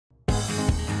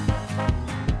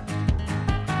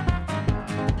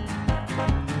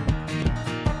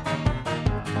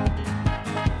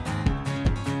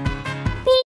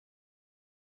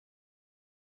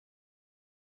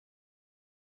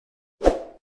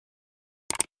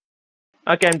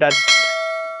Okay, I'm done.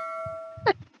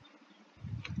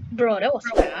 Bro, that was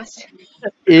fast.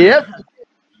 Yep.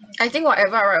 I think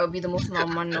whatever I write will be the most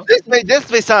normal. No? This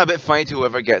may sound a bit funny to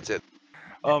whoever gets it.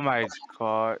 Oh my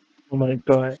god. Oh my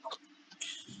god.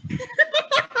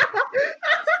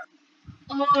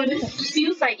 Oh, this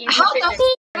feels like How innocent.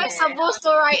 the am I supposed to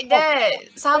write that?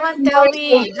 Someone tell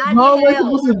me. How am I Bloody hell.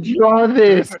 supposed to draw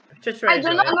this? Just try I to do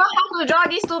draw not it. know how to draw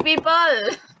these two people.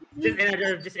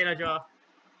 Just in a draw.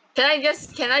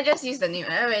 Can I just use the name?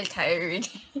 I'm very tired already.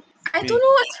 I don't know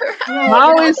what to write.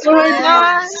 How is so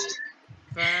hard?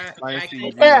 Mine's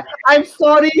easy. Yeah, I'm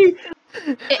sorry.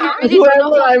 I really don't know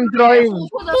Whoever how I'm to drawing. who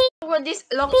the wrote this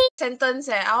long sentence?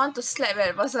 I want to slap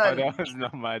that Oh, person. that was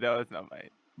not mine. That was not mine.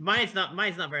 Mine's not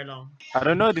very long. I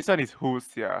don't know. This one is whose,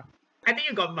 yeah. I think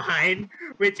you got mine,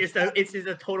 which is a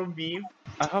total meme.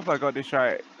 I hope I got this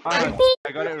right. Ah,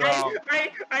 I got it wrong. I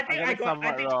I think got I it got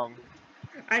somewhat wrong.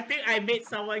 I think I made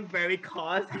someone very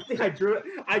cause. I think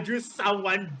I drew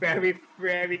someone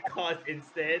very cause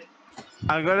instead.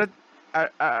 I'm gonna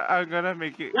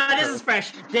make it. No, this curse. is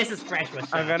fresh. This is fresh for sure.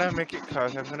 I'm gonna make it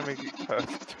curse. I'm gonna make it curse.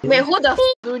 Wait, who the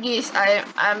do this?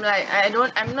 I'm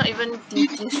not even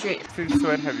thinking straight. Since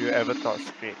when have you ever thought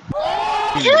straight?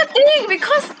 I cannot think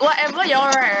because whatever y'all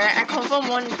write, right, I confirm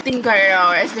won't think right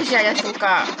now, especially I just woke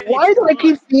up. Why do I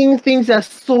keep seeing things that are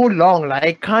so long? Like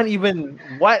I can't even.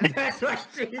 What? That's what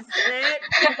she said.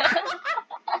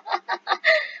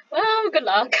 Well, good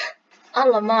luck.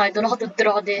 Alamak, I don't know how to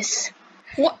draw this.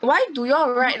 Why do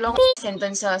y'all write long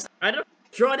sentences? I don't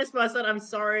draw this person. I'm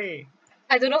sorry.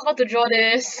 I don't know how to draw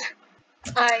this.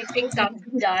 I think I'm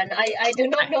done. I do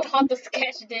not know how to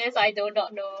sketch this. I do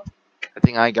not know. I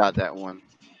think I got that one.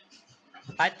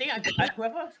 I think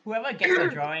whoever gets the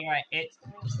drawing right, it's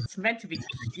meant to be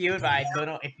cute, but I don't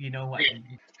know if you know what.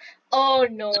 Oh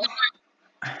no.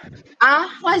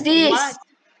 What's this? What?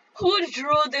 Who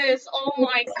drew this? Oh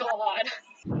my god.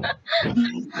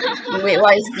 Wait,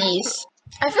 what is this?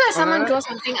 I feel like someone draw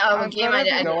something out of a I'm game gonna like be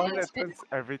that. I the don't one that understand. turns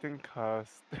everything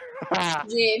cursed.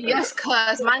 Yeah, yours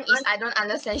curse. Mine is I don't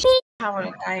understand shit half of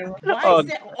the time. Why Oh. is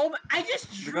that? Oh my! I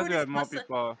just drew Because we this have more person.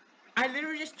 people. I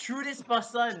literally just drew this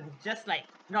person just like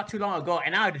not too long ago,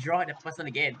 and now I have to draw the person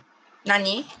again.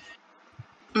 Nani?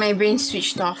 My brain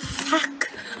switched off. Fuck.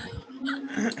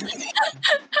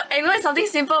 I know it's something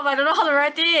simple, but I don't know how to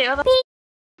write it. What the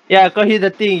Yeah, cause here's the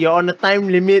thing. You're on a time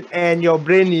limit, and your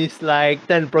brain is like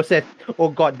trying to process. Oh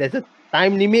god, there's a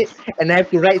time limit, and I have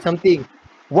to write something.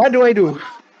 What do I do?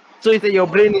 So it's that your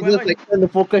brain is just like trying to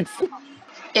focus.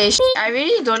 I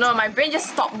really don't know. My brain just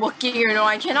stopped working, you know.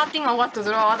 I cannot think of what to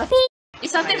draw. What the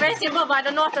it's something very simple, but I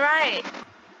don't know what to write.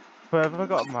 Whoever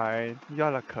got mine,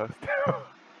 y'all are cursed.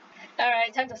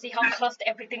 Alright, time to see how cursed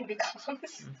everything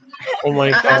becomes. Oh my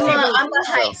god. I'm a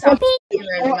hide something. Thank you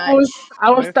very much. I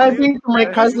was Let's typing see- to my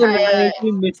let's cousin see- and I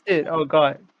actually missed it. Oh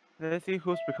god. Let's see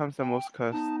who becomes the most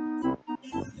cursed.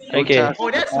 Okay.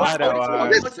 Oh, that's Ah, what. that Oh, one.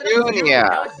 that's You, yeah.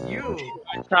 That was you.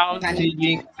 Sounds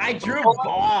changing. I drew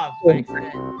Bob. Where did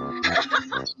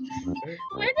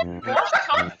Bob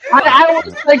come I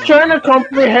was like trying to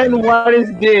comprehend what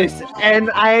is this, and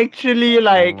I actually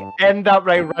like end up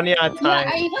like running out of Yeah,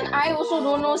 time. I also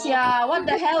don't know, sia. What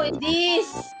the hell is this?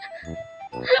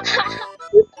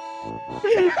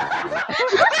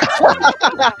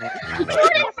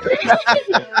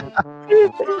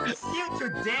 Sealed to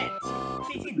death.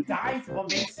 TT dies for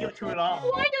being sealed too long.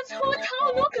 Why does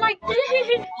Hotel look like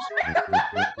this?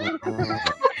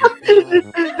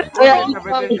 Yeah.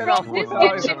 From this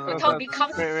Genshin Hotel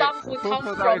becomes some Hotel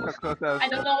from I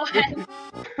don't know when.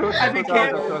 Who's I the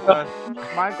became- closest?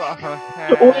 Mine got her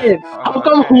hair. Wait, how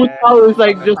come Hu Tao is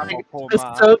like just like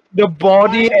the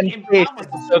body and face is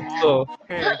a circle?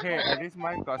 Hey, at least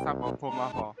mine got some of Puma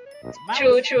for. Mine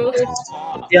True, was true.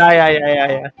 Bob.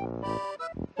 Yeah.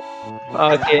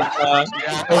 Okay. I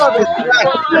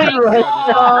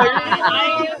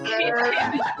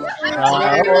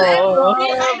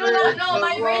do not know.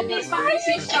 My brain is fucking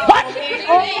switched off. Okay?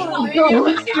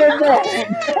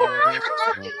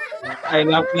 I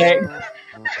love Meg.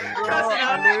 I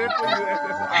knew it for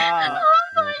USSR.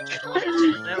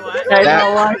 That one? I know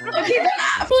why. Okay,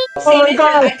 but Oh my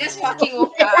god. I just fucking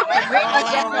woke up. My brain was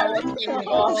just not working.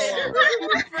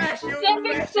 Fresh, you That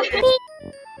makes fresh. sense.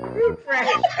 You fresh.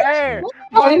 Hey!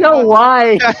 I know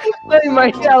why. In my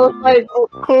head, I was like, oh,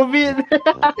 COVID.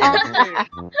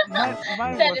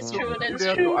 Mine That was is so true, that's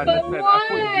clear true, to but understand. I put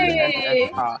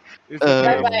why? USSR. It's Uh, okay.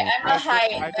 Bye bye. I'm not high.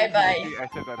 I Bye bye. I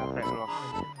said that I read wrong.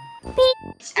 I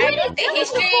don't think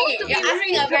history. supposed to be You're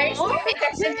asking a very razor. stupid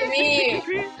question to me.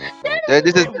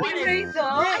 This is Supposed to be razor.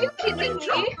 Are you kidding me?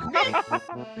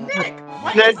 Nick,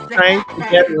 what They're is trying to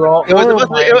get that? wrong. it was Oh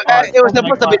supposed to be my god. it was Oh my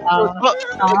supposed to be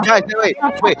god. guys wait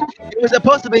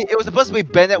it was supposed to be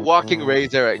Bennett walking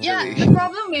razor Yeah, actually. the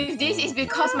problem with this is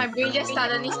because my brain just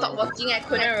suddenly stopped working. I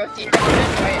couldn't rotate. I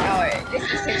couldn't draw it out. This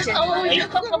is essentially Oh why. no.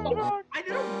 I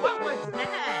don't know what was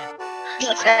that.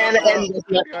 And Guys,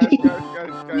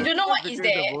 You don't know what it is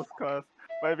became there. the most cursed.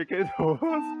 But it became the most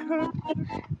cursed.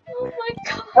 Oh my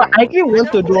god. But I actually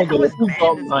want to I draw know the it's two bad,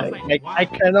 dot that's line. why Like wow, I it's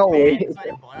cannot bad, wait. that's why I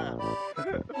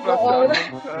bother. Plus God. the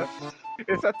most cursed.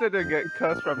 It started to get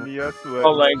cursed from near to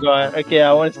Oh my god. Okay,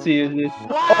 I want to see this.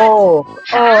 What? Oh,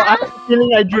 I Huh? have a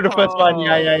feeling I drew the first one.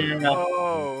 Yeah.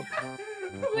 Oh.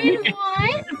 Wait,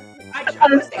 what?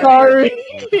 I'm was sorry.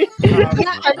 Yeah,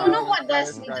 I don't know what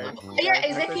does. guys, Yeah, guys,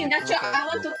 exactly. I Nacho, think I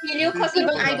want to kill you because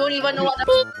even I don't even know what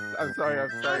the. I'm sorry. I'm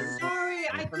sorry,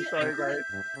 I'm sorry, guys.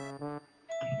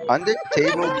 Under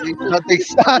table bleed nothing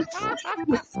sucks.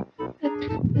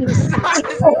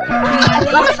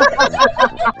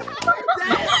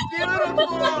 That's beautiful!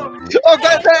 Oh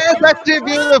god, that is actually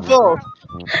beautiful.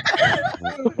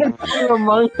 Still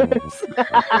among us.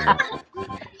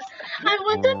 I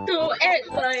wanted to add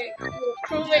like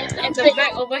crewmates at the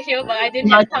back over here, but I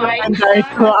didn't have Nacho time. and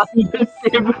Daiko are in the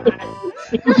table.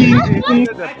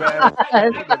 You're the best. I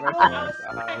You're the best.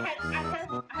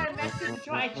 had a message,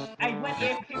 so I went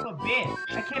AFK for a bit.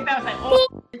 I came back, I was like, oh,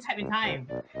 type in time.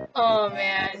 Oh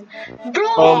man. Bro,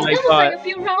 Oh my that was like god. a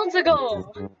few rounds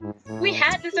ago. We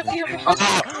had this a few rounds.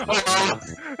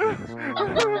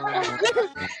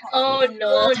 Oh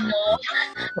no.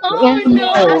 Oh I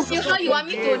no. ask you how you want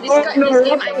me to describe this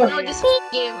game. I don't know this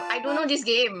game. I don't know this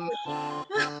game.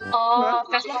 Oh,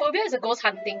 Phasmophobia is a ghost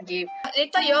hunting game.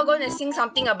 Later you're gonna sing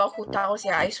something about Hutaos,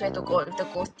 yeah. I swear to God, with the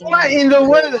ghost thing. What in the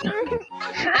world?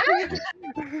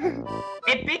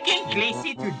 It became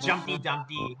Glacy to Jumpy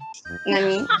Dumpty.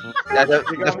 Nani? Yeah, the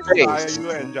Become face,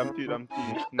 Sayu and Jumpty Dumpty.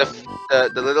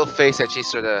 the little face actually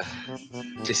sort of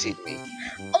deceived me.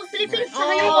 Oh, Sleeping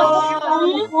Sayu was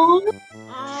you?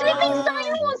 Sleeping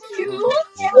Sayu was you?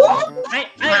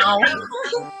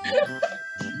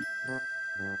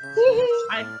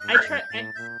 I tried.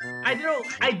 I don't know.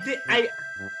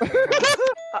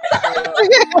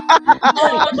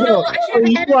 Oh no, I should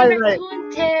have added a Twilight.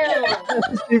 raccoon tail.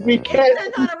 If we can't,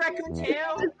 That's not a raccoon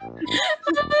tail.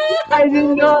 I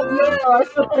did not know.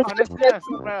 Honestly, I'm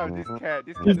so proud of this cat.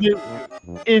 This cat Is is it- so cute.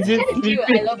 Is it It's cute,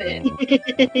 I sleeping? love it.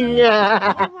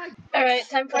 Yeah. Oh my Alright,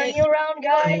 time for a new round,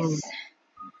 guys.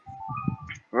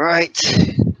 Right.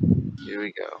 Here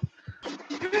we go.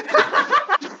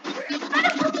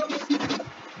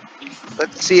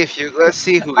 Let's see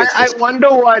who gets I this. wonder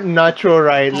what Nacho,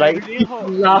 right? Like, really he's hope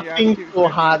laughing keeps so getting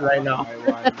hard right off now. my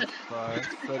one first,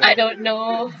 so I that- don't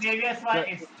know. Xavier's one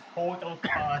is total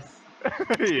curse.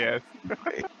 Yes.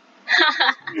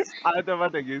 I don't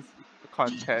want to use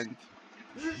content.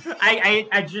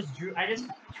 I just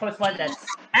chose one that's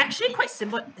actually quite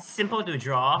simple to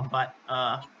draw, but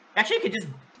actually you could just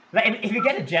like if you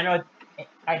get a general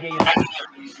idea,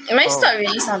 Am I start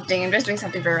reading something? I'm just doing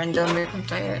something very random. I'm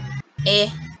tired. Eh.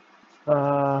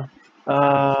 How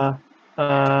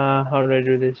do I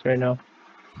do this right now?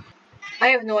 I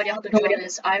have no idea how to draw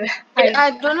this. I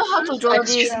don't know how to draw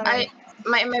Let's this. try.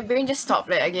 My brain just stopped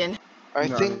like again. I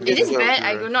No, think It this is will bad.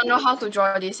 I do. do not know how to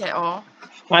draw this at all.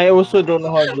 I also don't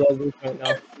know how to draw this right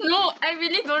now. No, I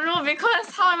really don't know because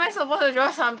how am I supposed to draw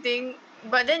something?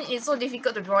 But then it's so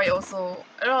difficult to draw it also.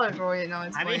 I don't know how to draw it now.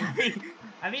 It's I mean,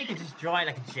 fine. you could just draw it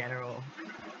like a general.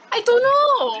 I don't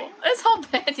know. That's how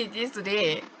bad it is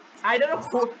today. I don't know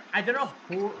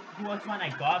who was one I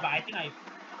got,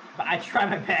 but I tried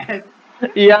my best.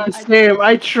 Yeah, same.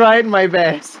 I tried my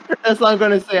best. That's all I'm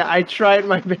gonna say. I tried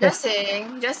my best.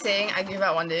 Just saying, I give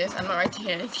up on this. I'm not writing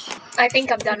anything. I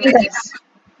think I'm done with this.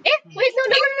 Wait, no.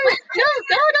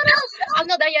 I'm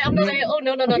not done yet. Oh,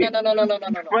 no.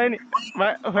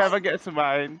 Whoever gets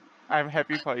mine, I'm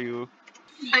happy for you.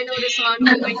 I know this one.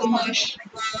 Oh my gosh.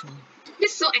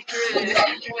 This is so accurate.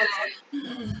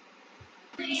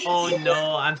 Oh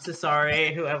no, I'm so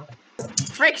sorry. Whoever.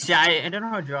 Frick, I don't know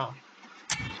how to draw.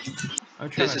 I'm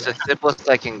trying This my is the best. simplest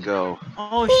I can go.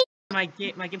 Oh my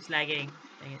game's lagging.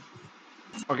 Dang it.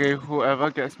 Okay, whoever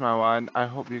gets my one, I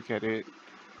hope you get it.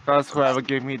 Because whoever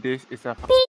gave me this is a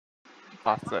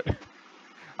bastard.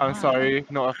 I'm sorry,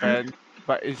 no offense,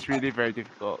 but it's really very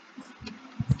difficult.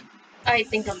 I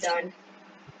think I'm done.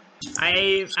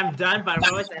 I'm done, but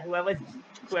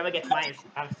whoever gets mine,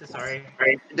 I'm so sorry.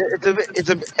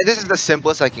 This is the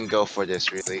simplest I can go for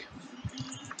this, really.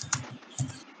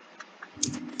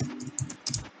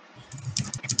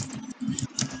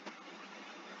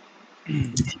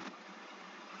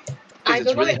 I it's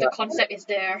don't know really if the concept is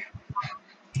there.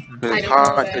 I It's don't know.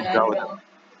 hard I to don't draw. know.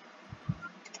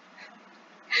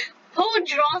 Who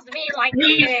draws me like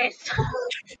this?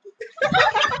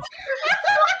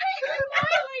 Why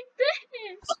like this?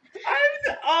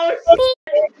 Oh,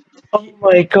 Oh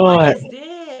my god. what is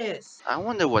this? I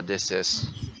wonder what this is.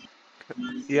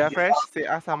 Yeah, Fresh, say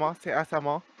us some more, say us some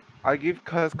more. I'll give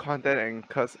curse content and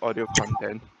curse audio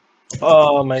content.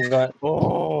 Oh my god.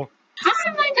 Oh, How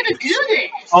am I gonna do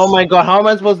this? Oh my god. How am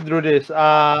I supposed to do this?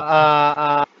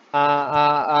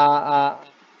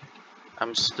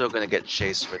 I'm still gonna get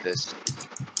chased for this.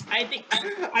 I think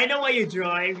I know what you're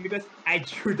drawing because I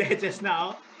drew that just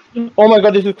now. Oh my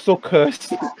god. This looks so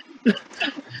cursed.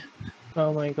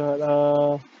 Oh my god.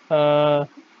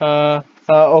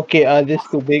 Okay. This is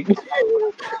too big.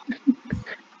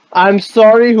 I'm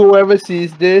sorry, whoever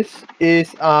sees this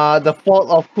is the fault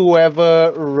of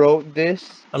whoever wrote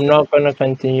this. I'm not gonna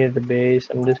continue the base.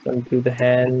 I'm just gonna do the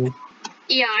hand.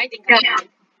 Yeah, I think I can.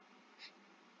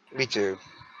 Me too.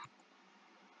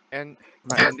 and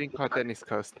my ending content is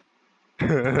cursed.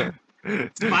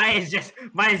 Mine is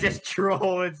just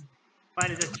trolls.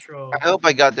 Mine is just trolls. I hope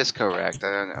I got this correct.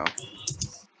 I don't know.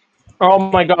 Oh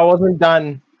my god, I wasn't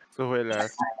done. So who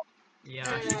left?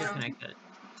 Yeah, she disconnected.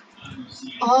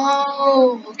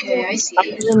 Oh, okay, I see.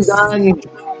 I wasn't done.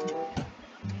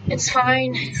 It's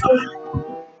fine.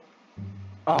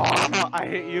 Oh, I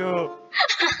hate you.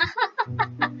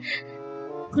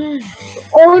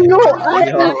 Oh no! What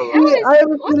the hell I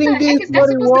have a what the feeling heck this is is that what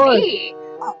it supposed to was. be?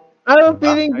 I have a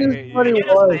feeling I this hate is what you. it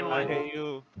was. I hate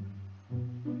you.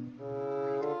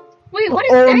 Wait, what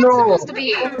is Oh that no! supposed to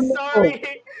be? I'm sorry.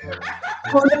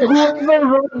 Whoever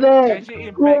wrote that? Genshin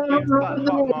Impact Whoever game start wrote hot,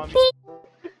 that? mom.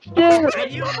 Shit! I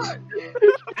knew.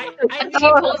 I I'm knew.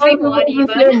 supposing one supposed to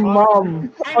say even.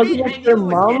 mom. I I was mean, supposed I to say knew it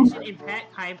was mom. Genshin Impact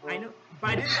time. I know,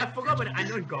 but I forgot about the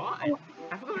unknown god.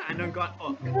 I forgot about the unknown god.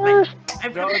 Oh, like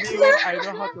I'm The only way I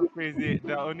know how to phrase it.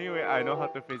 The only way I know how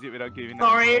to phrase it without giving up.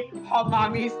 sorry. Hot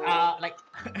mommies are like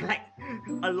like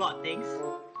a lot things.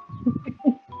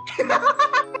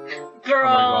 Bro,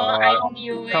 God. I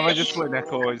knew it. Someone just put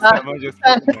Neko. Someone just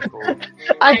put Neko.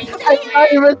 I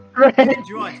can't even You spread. can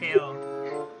draw a tail.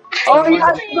 Oh Someone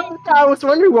yeah, just- I was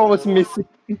wondering what was missing.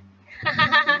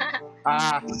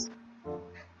 Ah,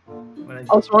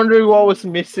 I was wondering what was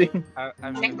missing.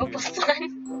 I'm Neko confused.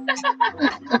 person.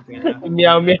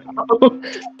 Meow meow.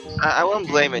 I won't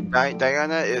blame it.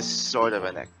 Diana is sort of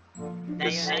an ex.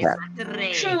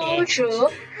 True, true.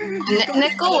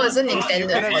 Neko wasn't You intended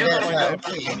could have for just that. pointed Though. and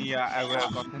put Nia. I would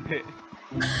have gotten it.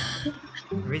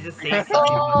 Reza says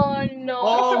something. Oh no.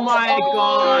 Oh my Oh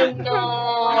god.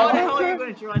 How the no. hell are you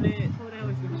gonna draw this? How the hell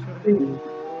is you gonna draw this?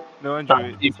 No one drew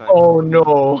it. It's fine. Oh no.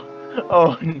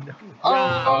 Oh no. Oh Oh,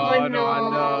 no no.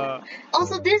 wonder.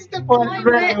 Also, this is the What point the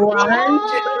where what?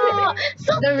 oh,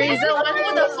 so The Razer one, who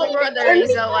the fuck wrote the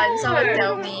Razer one? Someone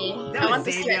tell me. That I was want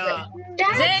to see Xavier. that.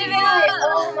 That's Xavier! why.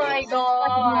 Oh my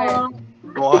god.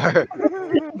 More.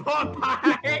 More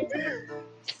pie.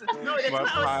 No, that's More why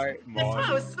pie, that's why I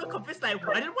more. was so confused. Like,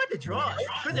 I didn't want to draw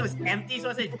because it was empty. So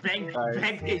I said blank, Guys,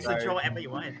 blank page. So guys. draw whatever you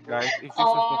want. Guys, if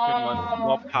this was Pokemon,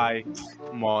 more pie,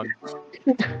 mon.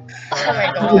 Oh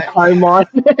my god. I'm on.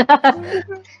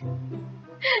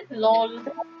 Lol.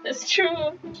 That's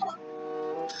true.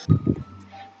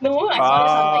 No, I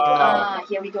saw this. I'm like,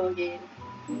 here we go again.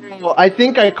 Well, I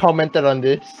think I commented on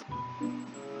this.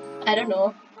 I don't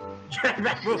know.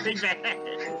 Back moving back.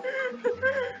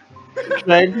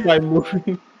 Right by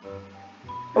moving.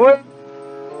 Wait.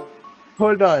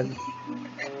 Hold on.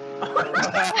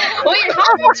 Wait,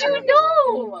 how did you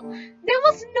know? There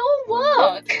was no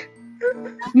work.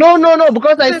 No,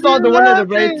 because I saw the one at the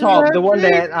very top, the one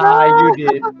that you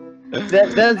did.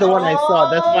 That's the one I saw.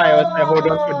 That's why I was like, hold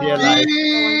on for dear life.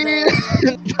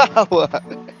 Power.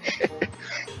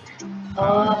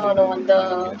 Oh, no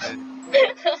wonder.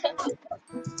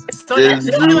 So that's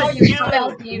how you How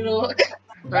you look.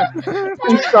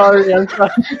 I'm sorry.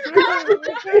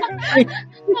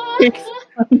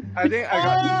 I think I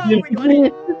got Oh, we got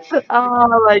it.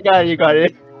 Oh my god, you got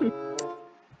it.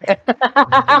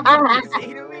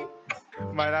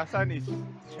 my last one is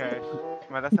trash.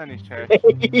 My last one is trash.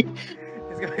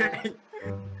 It's gonna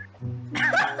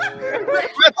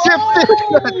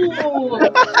Oh!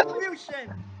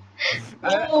 fusion.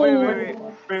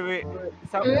 Wait.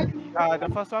 Some, the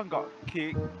first one got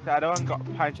kicked, the other one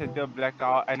got punched until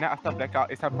blackout, and then after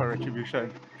blackout, it's time for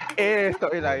retribution.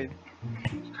 Storyline.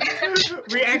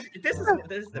 We actually, this is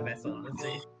the best one,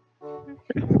 honestly.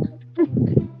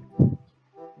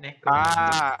 Neko.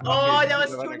 Ah. Oh, okay, that this was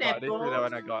is the one two I got. This is the Nekos.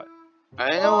 one I got. I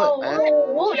know.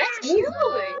 Oh, that's cute.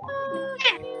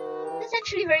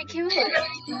 actually very cute.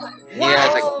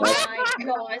 Yeah, it's Oh my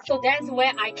god! So that's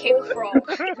where I came from.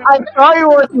 I thought it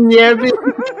was Nebby.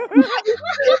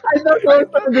 I thought it was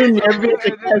going to be Nebby.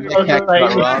 I was Heck, like,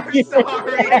 got wrong. I'm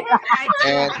sorry. I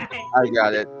And tried. I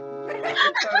got it.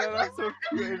 That's so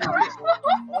cute.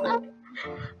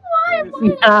 Why am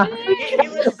I nah. like this?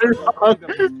 It was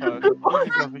This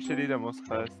is officially the most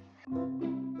cursed.